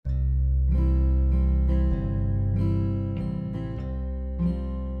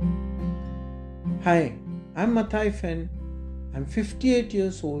Hi, I'm Mathai Fen. I'm 58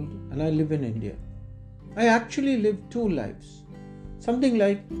 years old and I live in India. I actually live two lives, something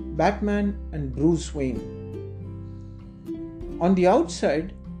like Batman and Bruce Wayne. On the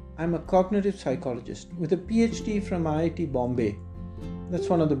outside, I'm a cognitive psychologist with a PhD from IIT Bombay. That's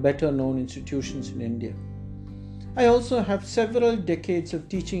one of the better known institutions in India. I also have several decades of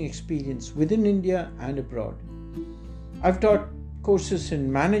teaching experience within India and abroad. I've taught courses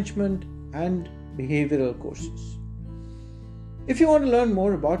in management and behavioral courses. If you want to learn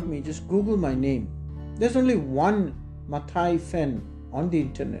more about me, just Google my name. There's only one Mathai Fen on the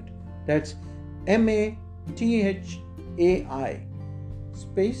internet. That's Mathai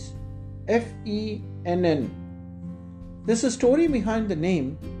space Fenn. There's a story behind the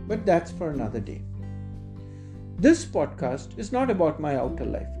name, but that's for another day. This podcast is not about my outer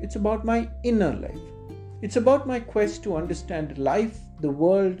life, it's about my inner life. It's about my quest to understand life, the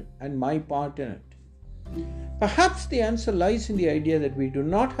world, and my part in it. Perhaps the answer lies in the idea that we do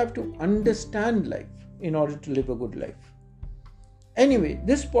not have to understand life in order to live a good life. Anyway,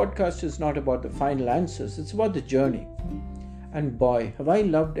 this podcast is not about the final answers, it's about the journey. And boy, have I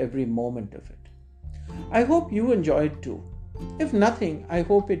loved every moment of it. I hope you enjoy it too. If nothing, I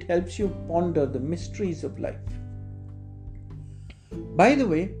hope it helps you ponder the mysteries of life. By the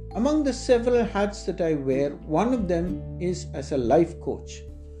way, among the several hats that I wear, one of them is as a life coach.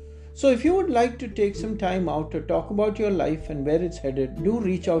 So if you would like to take some time out to talk about your life and where it's headed, do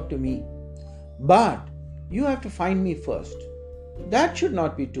reach out to me. But you have to find me first. That should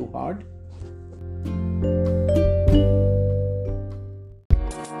not be too hard.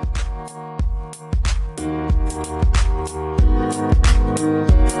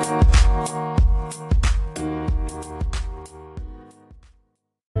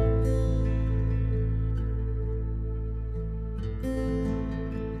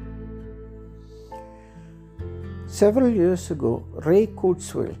 Several years ago, Ray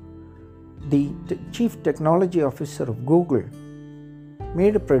Kurzweil, the chief technology officer of Google,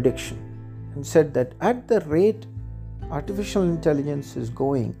 made a prediction and said that at the rate artificial intelligence is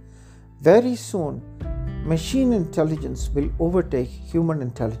going, very soon machine intelligence will overtake human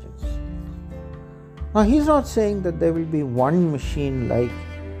intelligence. Now, he's not saying that there will be one machine like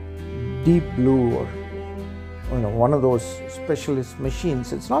Deep Blue or one of those specialist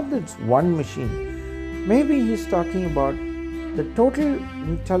machines. It's not that it's one machine. Maybe he's talking about the total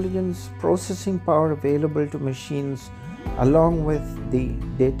intelligence processing power available to machines along with the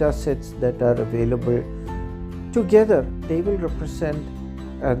data sets that are available. Together, they will represent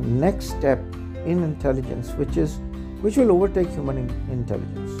a next step in intelligence, which will overtake human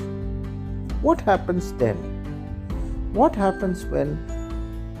intelligence. What happens then? What happens when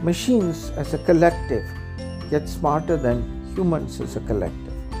machines as a collective get smarter than humans as a collective?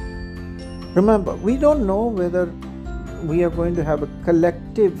 Remember, we don't know whether we are going to have a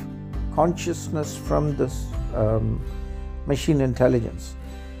collective consciousness from this machine intelligence.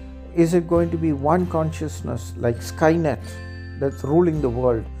 Is it going to be one consciousness like Skynet that's ruling the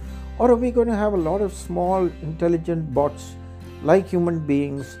world? Or are we going to have a lot of small intelligent bots like human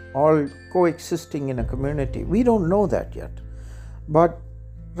beings all coexisting in a community? We don't know that yet. But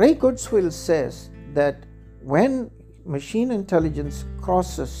Ray Kurzweil says that when machine intelligence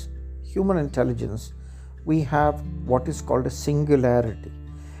crosses human intelligence, we have what is called a singularity.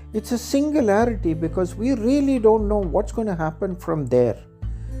 It's a singularity because we really don't know what's going to happen from there.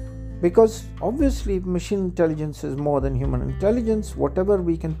 Because obviously machine intelligence is more than human intelligence. Whatever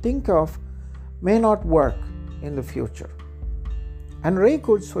we can think of may not work in the future. And Ray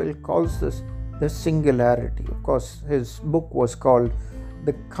Kurzweil calls this the singularity. Of course, his book was called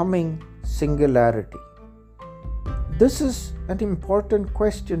The Coming Singularity. This is an important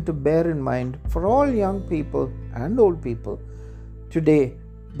question to bear in mind for all young people and old people today,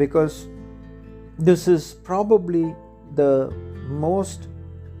 because this is probably the most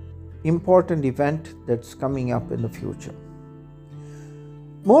important event that's coming up in the future.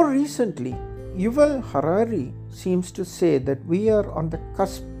 More recently, Yuval Harari seems to say that we are on the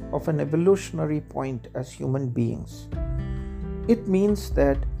cusp of an evolutionary point as human beings. It means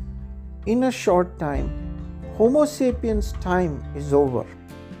that in a short time, Homo sapiens' time is over.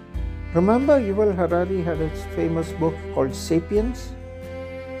 Remember, Yuval Harari had his famous book called Sapiens?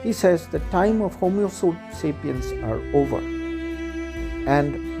 He says the time of Homo sapiens are over.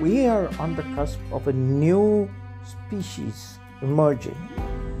 And we are on the cusp of a new species emerging.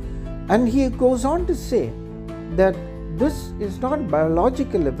 And he goes on to say that this is not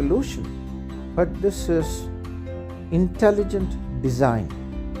biological evolution, but this is intelligent design.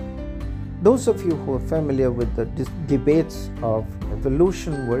 Those of you who are familiar with the debates of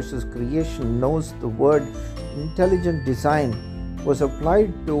evolution versus creation knows the word intelligent design was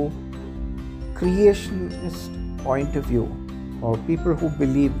applied to creationist point of view, or people who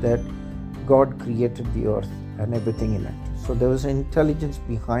believe that God created the earth and everything in it. So there was intelligence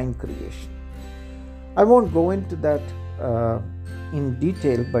behind creation. I won't go into that in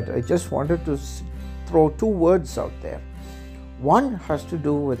detail, but I just wanted to throw two words out there. One has to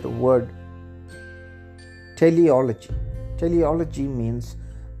do with the word teleology. Teleology means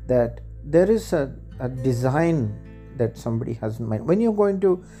that there is a design that somebody has in mind. When you're going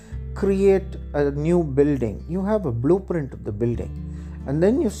to create a new building, you have a blueprint of the building, and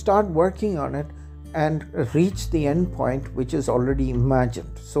then you start working on it and reach the end point which is already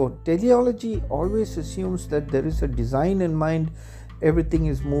imagined. So teleology always assumes that there is a design in mind, everything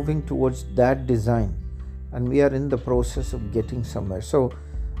is moving towards that design, and we are in the process of getting somewhere. So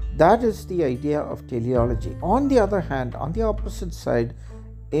that is the idea of teleology. On the other hand, on the opposite side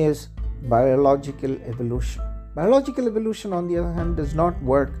is biological evolution. Biological evolution, on the other hand, does not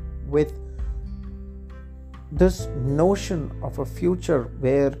work with this notion of a future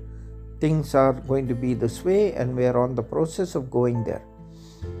where things are going to be this way and we are on the process of going there.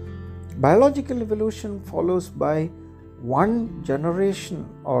 Biological evolution follows by one generation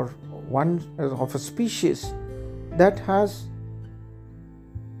or one of a species that has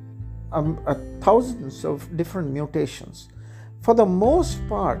thousands of different mutations. For the most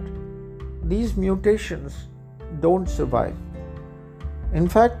part, these mutations don't survive. In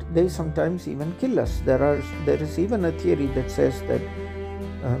fact, they sometimes even kill us. There is even a theory that says that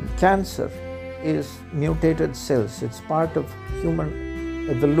cancer is mutated cells. It's part of human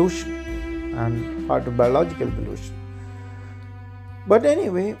evolution and part of biological evolution. But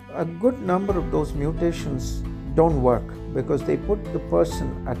anyway, a good number of those mutations don't work because they put the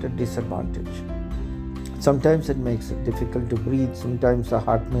person at a disadvantage. Sometimes it makes it difficult to breathe, sometimes the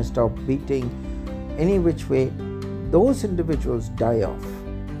heart may stop beating. Any which way, those individuals die off.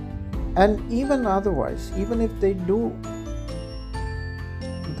 And even otherwise, even if they do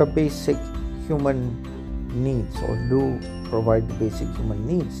the basic human needs or do provide the basic human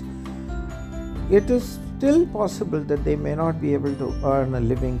needs, it is still possible that they may not be able to earn a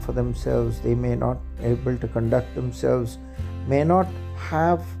living for themselves, they may not be able to conduct themselves, may not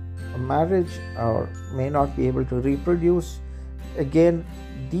have a marriage, or may not be able to reproduce. Again,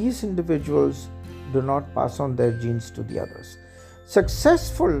 these individuals do not pass on their genes to the others.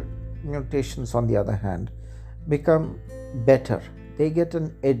 Successful mutations, on the other hand, become better. They get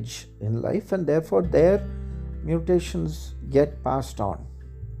an edge in life and therefore their mutations get passed on.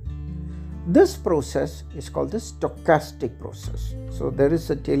 This process is called the stochastic process. So there is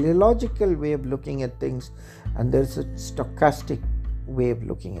a teleological way of looking at things and there is a stochastic way of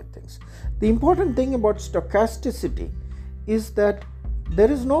looking at things. The important thing about stochasticity is that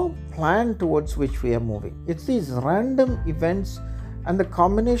there is no plan towards which we are moving. It's these random events and the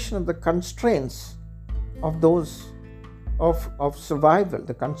combination of the constraints of those of survival.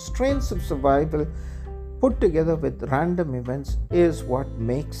 The constraints of survival put together with random events is what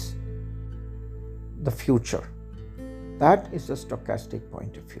makes the future. That is the stochastic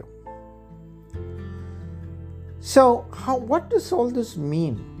point of view. So what does all this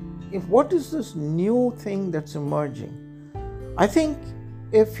mean? What is this new thing that's emerging? I think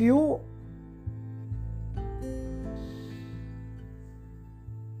if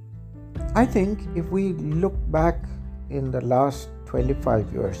we look back in the last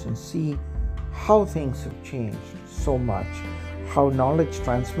 25 years and see how things have changed so much, how knowledge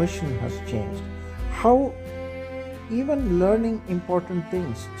transmission has changed, how even learning important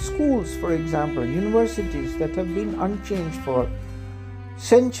things, schools, for example, universities that have been unchanged for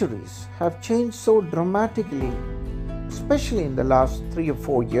centuries have changed so dramatically, especially in the last 3 or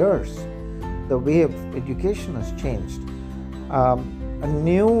 4 years. The way of education has changed. A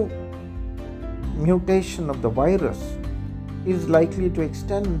new mutation of the virus is likely to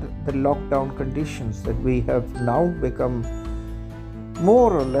extend the lockdown conditions that we have now become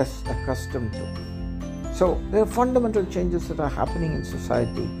more or less accustomed to. So there are fundamental changes that are happening in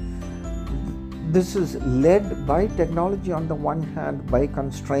society. This is led by technology on the one hand, by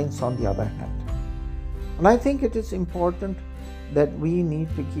constraints on the other hand. And I think it is important that we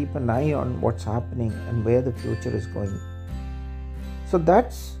need to keep an eye on what's happening and where the future is going. So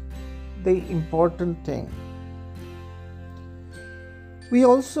that's the important thing. We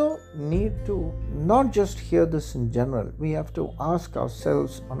also need to not just hear this in general, we have to ask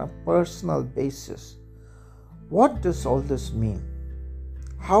ourselves on a personal basis, what does all this mean?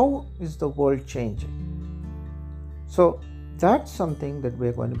 How is the world changing? So that's something that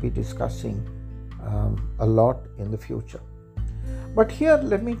we're going to be discussing a lot in the future. But here,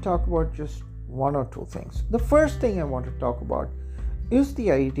 let me talk about just one or two things. The first thing I want to talk about is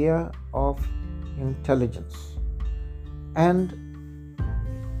the idea of intelligence. And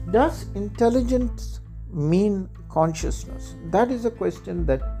does intelligence mean consciousness? That is a question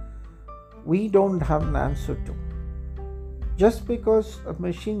that we don't have an answer to. Just because a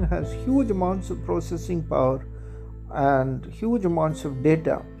machine has huge amounts of processing power and huge amounts of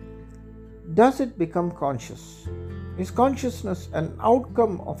data, does it become conscious? Is consciousness an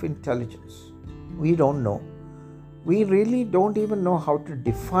outcome of intelligence? We don't know. We really don't even know how to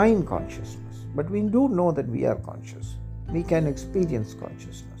define consciousness, but we do know that we are conscious. We can experience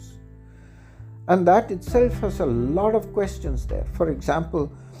consciousness. And that itself has a lot of questions there. For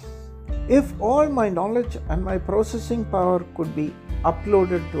example, if all my knowledge and my processing power could be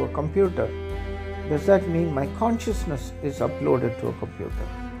uploaded to a computer, does that mean my consciousness is uploaded to a computer?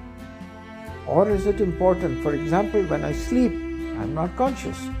 Or is it important? For example, when I sleep, I'm not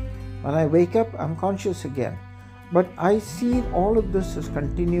conscious. When I wake up, I'm conscious again. But I see all of this as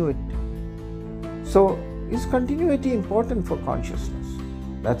continuity. So, is continuity important for consciousness?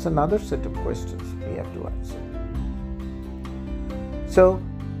 That's another set of questions we have to answer. So,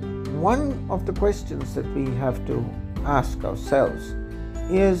 one of the questions that we have to ask ourselves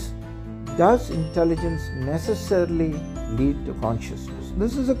is, does intelligence necessarily lead to consciousness?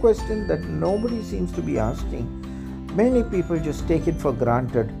 This is a question that nobody seems to be asking. Many people just take it for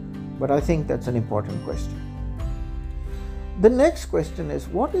granted, but I think that's an important question. The next question is,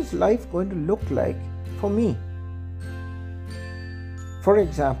 what is life going to look like for me? For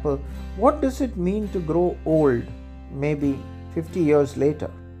example, what does it mean to grow old, maybe 50 years later?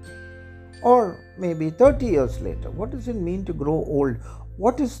 Or maybe 30 years later? What does it mean to grow old?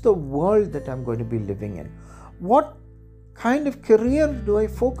 What is the world that I'm going to be living in? What kind of career do I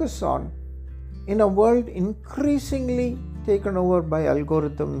focus on in a world increasingly taken over by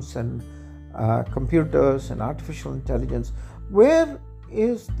algorithms and computers and artificial intelligence? Where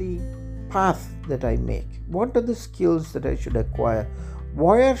is the path that I make? What are the skills that I should acquire?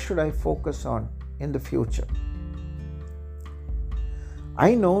 Where should I focus on in the future?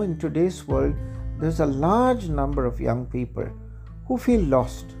 I know in today's world, there's a large number of young people who feel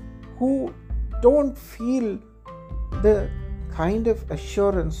lost, who don't feel the kind of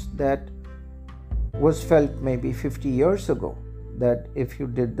assurance that was felt maybe 50 years ago, that if you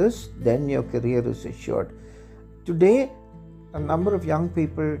did this, then your career is assured. Today, a number of young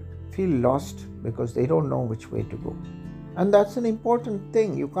people feel lost because they don't know which way to go. And that's an important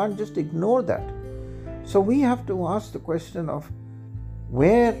thing. You can't just ignore that. So we have to ask the question of,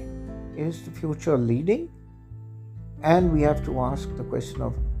 where is the future leading? And we have to ask the question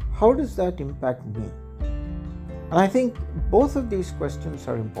of, how does that impact me? And I think both of these questions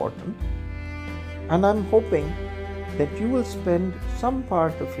are important. And I'm hoping that you will spend some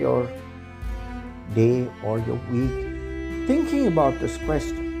part of your day or your week thinking about this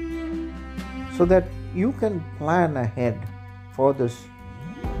question, so that you can plan ahead for this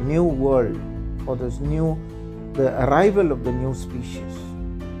new world, for the arrival of the new species.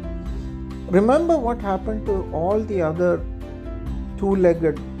 Remember what happened to all the other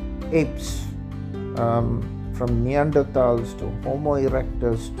two-legged apes, from Neanderthals to Homo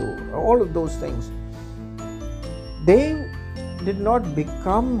erectus to all of those things. They did not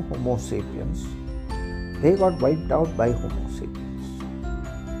become Homo sapiens. They got wiped out by Homo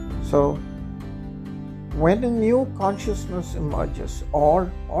sapiens. So, when a new consciousness emerges,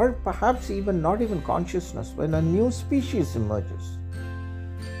 or perhaps even not even consciousness, when a new species emerges,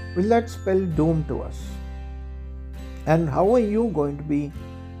 will that spell doom to us? And how are you going to be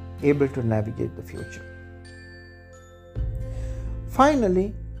able to navigate the future?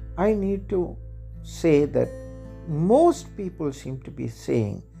 Finally, I need to say that most people seem to be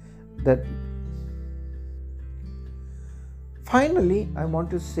saying that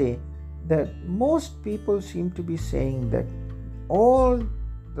all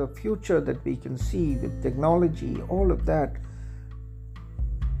the future that we can see with technology, all of that,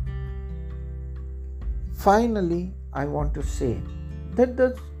 finally, I want to say that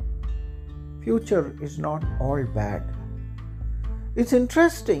the future is not all bad. It's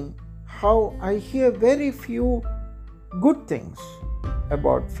interesting how I hear very few good things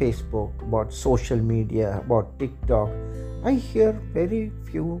about Facebook, about social media, about TikTok. I hear very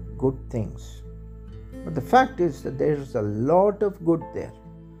few good things. But the fact is that there's a lot of good there.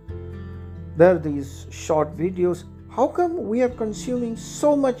 There are these short videos. How come we are consuming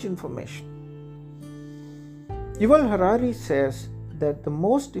so much information? Yuval Harari says that the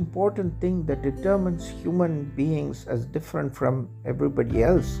most important thing that determines human beings as different from everybody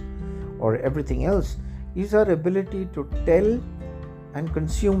else or everything else is our ability to tell and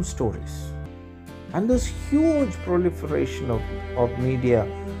consume stories. And this huge proliferation of media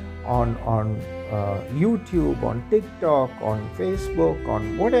on YouTube, on TikTok, on Facebook,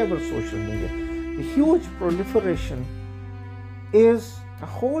 on whatever social media, the huge proliferation is a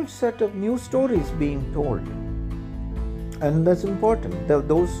whole set of new stories being told. And that's important.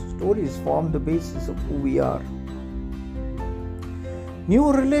 Those stories form the basis of who we are.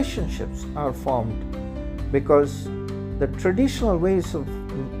 New relationships are formed because the traditional ways of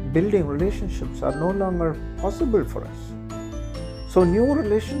building relationships are no longer possible for us. So new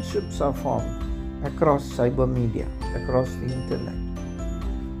relationships are formed across cyber media, across the internet.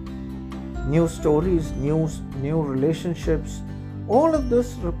 New stories, new relationships, all of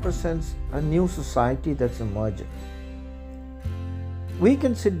this represents a new society that's emerging. We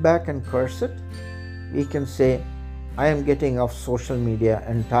can sit back and curse it. We can say, I am getting off social media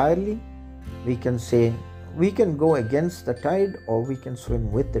entirely. We can say, we can go against the tide, or we can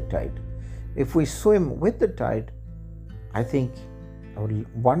swim with the tide. If we swim with the tide, I think a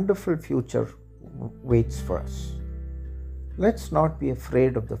wonderful future waits for us. Let's not be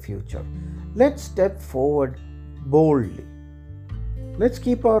afraid of the future. Let's step forward boldly. Let's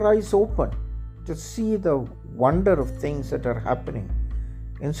keep our eyes open to see the wonder of things that are happening,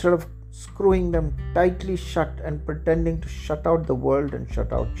 instead of screwing them tightly shut and pretending to shut out the world and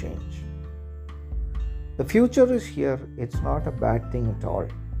shut out change. The future is here. It's not a bad thing at all.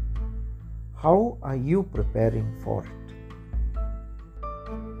 How are you preparing for it?